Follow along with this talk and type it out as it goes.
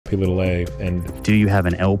LP little a. And do you have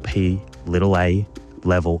an LP little a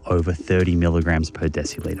level over 30 milligrams per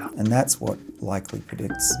deciliter? And that's what likely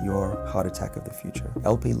predicts your heart attack of the future.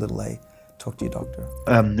 LP little a. Talk to your doctor.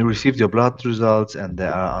 You received your blood results, and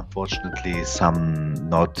there are unfortunately some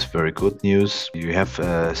not very good news. You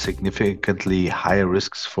have significantly higher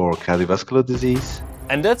risks for cardiovascular disease.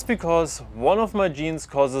 And that's because one of my genes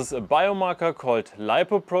causes a biomarker called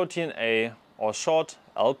lipoprotein A, or short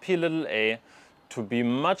LP little a, to be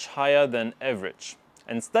much higher than average.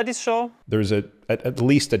 And studies show there's at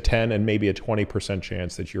least a 10 and maybe a 20%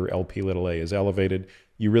 chance that your LP little a is elevated.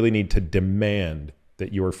 You really need to demand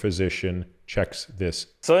that your physician checks this.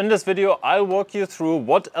 So in this video, I'll walk you through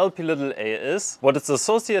what LP little a is, what its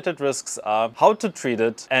associated risks are, how to treat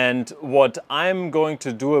it, and what I'm going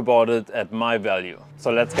to do about it at my value.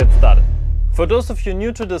 So let's get started. For those of you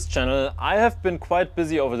new to this channel, I have been quite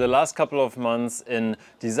busy over the last couple of months in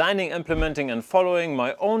designing, implementing and following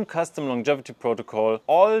my own custom longevity protocol,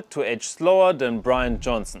 all to age slower than Bryan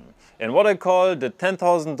Johnson, in what I call the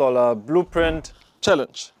 $10,000 Blueprint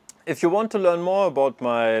Challenge. If you want to learn more about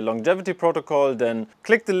my longevity protocol, then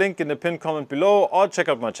click the link in the pinned comment below or check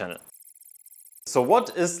out my channel. So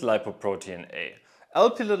what is lipoprotein A?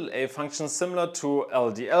 LP little a functions similar to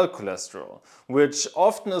LDL cholesterol, which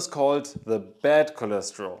often is called the bad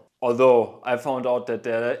cholesterol. Although I found out that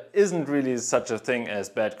there isn't really such a thing as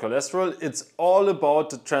bad cholesterol, it's all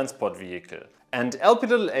about the transport vehicle. And LP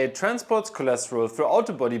little a transports cholesterol throughout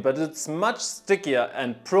the body, but it's much stickier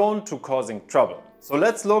and prone to causing trouble. So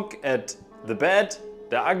let's look at the bad,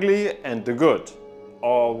 the ugly and the good.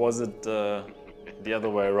 Or was it the other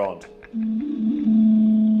way around?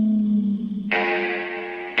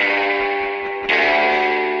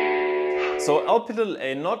 So LP little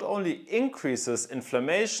a not only increases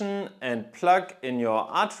inflammation and plaque in your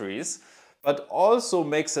arteries, but also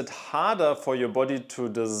makes it harder for your body to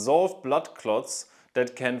dissolve blood clots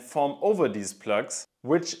that can form over these plaques,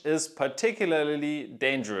 which is particularly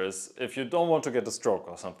dangerous if you don't want to get a stroke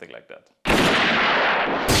or something like that.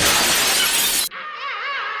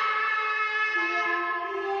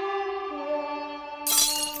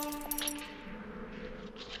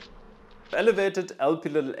 Elevated LP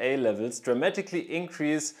little a levels dramatically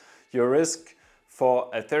increase your risk for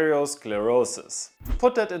atherosclerosis. To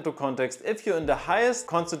put that into context, if you're in the highest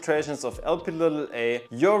concentrations of LP little a,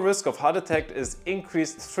 your risk of heart attack is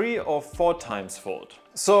increased 3 or 4 times fold.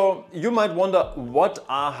 So you might wonder, what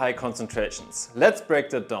are high concentrations? Let's break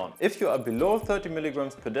that down. If you are below 30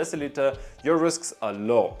 milligrams per deciliter, your risks are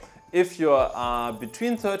low. If you are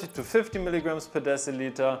between 30 to 50 milligrams per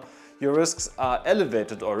deciliter, your risks are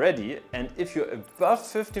elevated already. And if you're above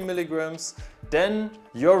 50 milligrams, then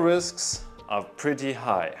your risks are pretty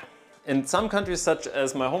high. In some countries, such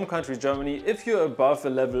as my home country Germany, if you're above a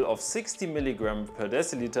level of 60 milligrams per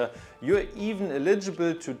deciliter, you're even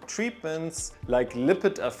eligible to treatments like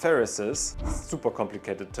lipid super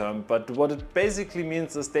complicated term, but what it basically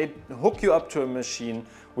means is they hook you up to a machine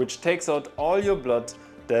which takes out all your blood,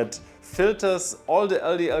 that filters all the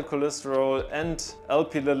LDL cholesterol and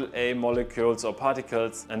LP little a molecules or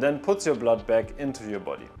particles, and then puts your blood back into your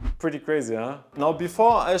body. Pretty crazy, huh? Now,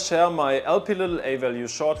 before I share my LP little a value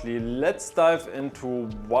shortly, let's dive into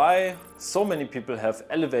why so many people have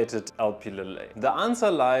elevated LP little a. The answer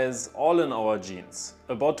lies all in our genes.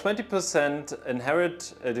 About 20%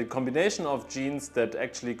 inherit the combination of genes that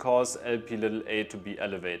actually cause LP little a to be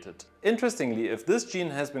elevated. Interestingly, if this gene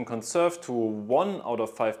has been conserved to 1 out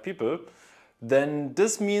of 5 people, then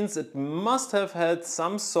this means it must have had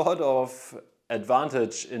some sort of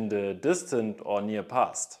advantage in the distant or near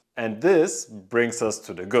past. And this brings us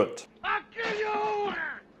to the good. I'll kill you!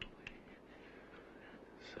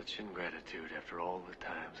 Such ingratitude after all the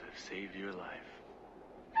times I've saved your life.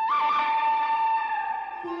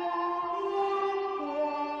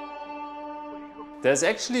 There's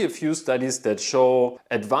actually a few studies that show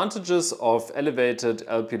advantages of elevated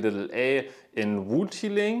LP little a in wound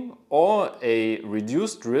healing or a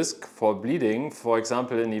reduced risk for bleeding, for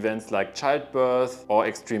example in events like childbirth or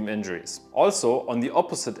extreme injuries. Also, on the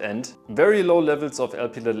opposite end, very low levels of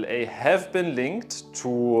LP little a have been linked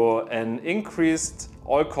to an increased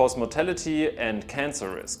all-cause mortality and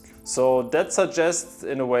cancer risk. So that suggests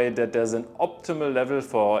in a way that there's an optimal level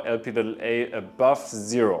for LP little a above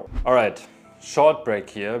 0. Alright. Short break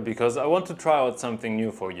here because I want to try out something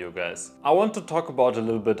new for you guys. I want to talk about a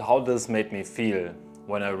little bit how this made me feel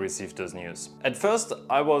when I received this news. At first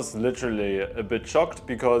I was literally a bit shocked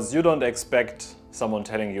because you don't expect someone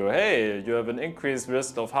telling you, hey, you have an increased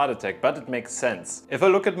risk of heart attack, but it makes sense. If I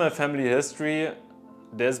look at my family history,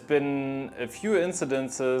 there's been a few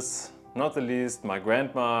incidences, not the least my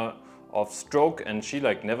grandma of stroke, and she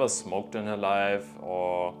like never smoked in her life,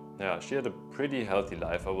 or yeah, she had a pretty healthy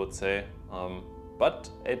life, I would say, but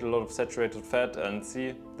ate a lot of saturated fat, and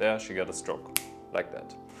see, there she got a stroke like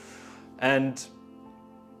that. And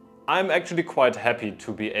I'm actually quite happy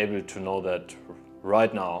to be able to know that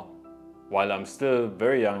right now, while I'm still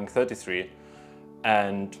very young, 33,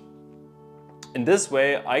 and in this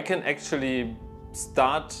way I can actually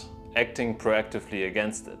start acting proactively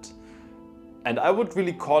against it. And I would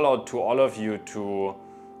really call out to all of you to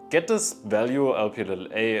get this value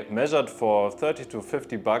Lp(a) measured for 30 to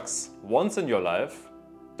 50 bucks once in your life.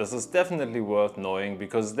 This is definitely worth knowing,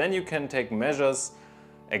 because then you can take measures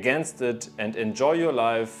against it and enjoy your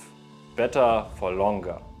life better for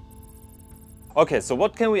longer. Okay, so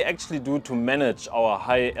what can we actually do to manage our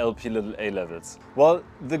high Lp(a) levels? Well,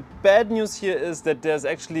 the bad news here is that there's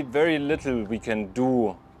actually very little we can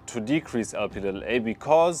do to decrease Lp(a)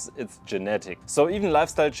 because it's genetic. So even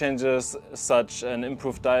lifestyle changes such an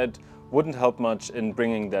improved diet wouldn't help much in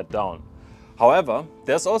bringing that down. However,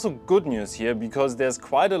 there's also good news here, because there's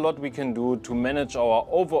quite a lot we can do to manage our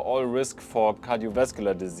overall risk for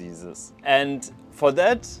cardiovascular diseases. And for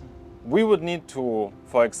that, we would need to,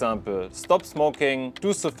 for example, stop smoking,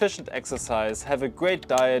 do sufficient exercise, have a great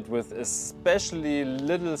diet with especially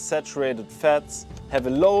little saturated fats, have a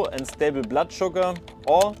low and stable blood sugar,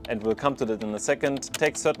 or, and we'll come to that in a second,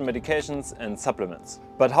 take certain medications and supplements.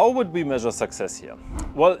 But how would we measure success here?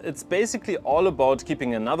 Well, it's basically all about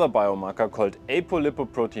keeping another biomarker called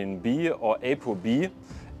apolipoprotein B, or ApoB,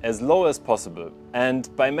 as low as possible. And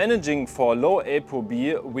by managing for low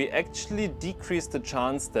ApoB, we actually decrease the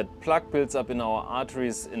chance that plaque builds up in our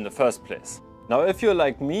arteries in the first place. Now, if you're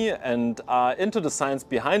like me and are into the science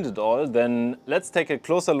behind it all, then let's take a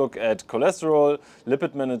closer look at cholesterol,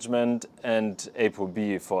 lipid management, and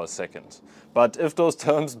ApoB for a second. But if those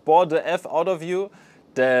terms bore the F out of you,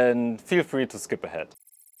 then feel free to skip ahead.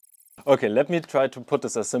 Okay, let me try to put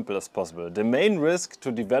this as simple as possible. The main risk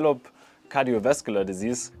to develop cardiovascular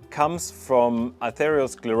disease comes from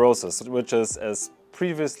atherosclerosis, which is, as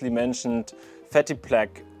previously mentioned, fatty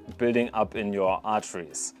plaque building up in your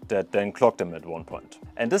arteries that then clog them at one point.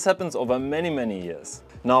 And this happens over many years.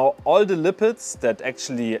 Now, all the lipids that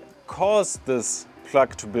actually cause this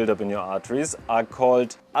plaque to build up in your arteries are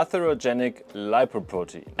called atherogenic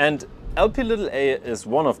lipoprotein. And Lp(a) is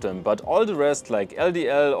one of them, but all the rest, like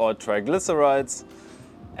LDL or triglycerides,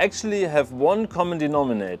 actually have one common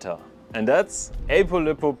denominator. And that's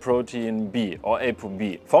apolipoprotein B, or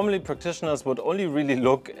ApoB. Formerly, practitioners would only really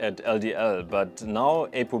look at LDL, but now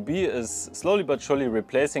ApoB is slowly but surely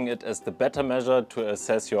replacing it as the better measure to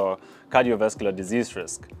assess your cardiovascular disease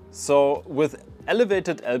risk. So with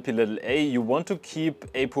elevated Lp(a), you want to keep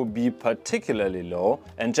ApoB particularly low,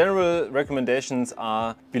 and general recommendations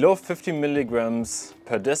are below 50 milligrams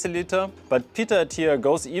per deciliter. But Peter here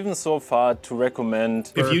goes even so far to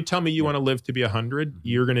recommend... If you tell me you want to live to be 100,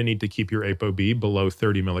 you're going to need to keep your ApoB below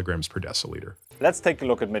 30 milligrams per deciliter. Let's take a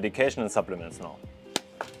look at medication and supplements now.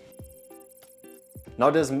 Now,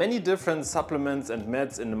 there's many different supplements and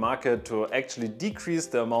meds in the market to actually decrease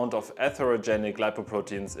the amount of atherogenic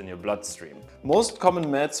lipoproteins in your bloodstream. Most common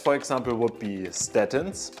meds, for example, would be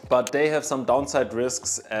statins, but they have some downside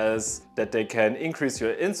risks, as that they can increase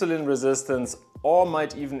your insulin resistance or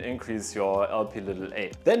might even increase your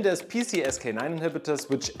Lp(a). Then there's PCSK9 inhibitors,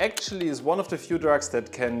 which actually is one of the few drugs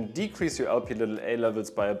that can decrease your Lp(a) levels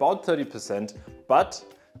by about 30%, but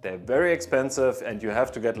they're very expensive and you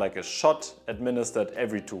have to get like a shot administered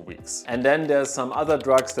every 2 weeks. And then there's some other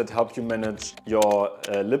drugs that help you manage your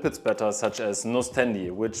lipids better, such as Nustendi,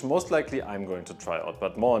 which most likely I'm going to try out,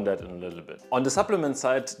 but more on that in a little bit. On the supplement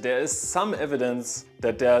side, there is some evidence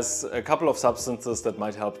that there's a couple of substances that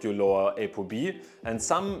might help you lower ApoB, and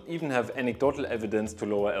some even have anecdotal evidence to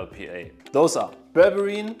lower Lp(a). Those are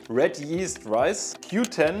berberine, red yeast rice,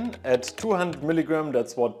 Q10 at 200 milligram.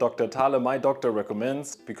 That's what Dr. Thaler, my doctor,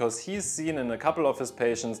 recommends, because he's seen in a couple of his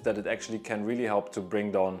patients that it actually can really help to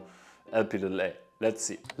bring down Lp(a). Let's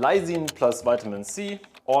see. Lysine plus vitamin C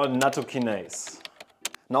or nattokinase.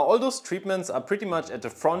 Now, all those treatments are pretty much at the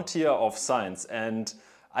frontier of science, and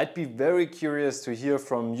I'd be very curious to hear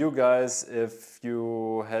from you guys if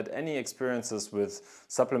you had any experiences with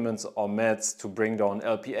supplements or meds to bring down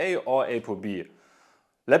Lp(a) or ApoB.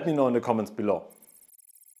 Let me know in the comments below.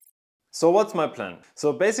 So what's my plan?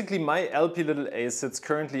 So basically my Lp(a) sits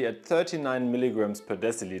currently at 39 milligrams per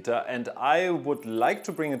deciliter, and I would like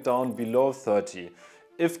to bring it down below 30,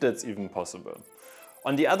 if that's even possible.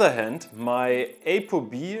 On the other hand, my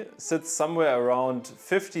ApoB sits somewhere around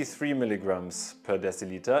 53 milligrams per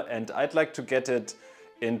deciliter, and I'd like to get it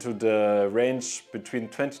into the range between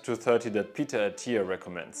 20 to 30 that Peter Attia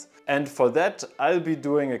recommends. And for that, I'll be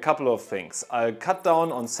doing a couple of things. I'll cut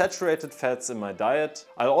down on saturated fats in my diet.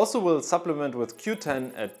 I also will supplement with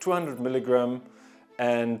Q10 at 200 milligram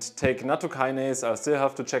and take nattokinase. I'll still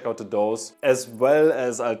have to check out the dose, as well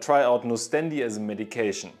as I'll try out Nustendi as a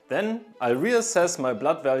medication. Then I'll reassess my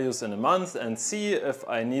blood values in a month and see if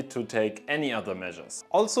I need to take any other measures.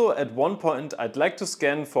 Also, at one point I'd like to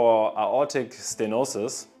scan for aortic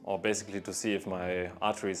stenosis, or basically to see if my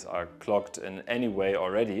arteries are clogged in any way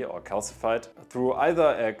already or calcified, through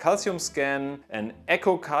either a calcium scan, an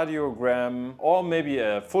echocardiogram, or maybe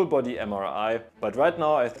a full body MRI, but right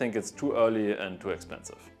now I think it's too early and too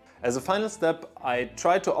expensive. As a final step, I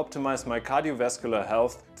try to optimize my cardiovascular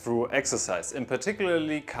health through exercise, in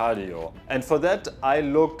particularly cardio. And for that I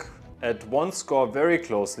look at one score very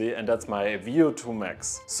closely, and that's my VO2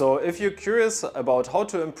 max. So if you're curious about how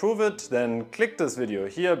to improve it, then click this video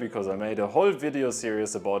here because I made a whole video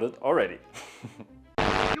series about it already.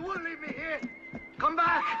 You won't leave me here. Come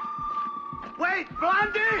back. Wait,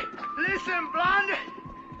 Blondie! Listen, Blondie!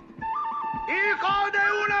 Hijo de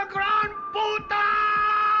una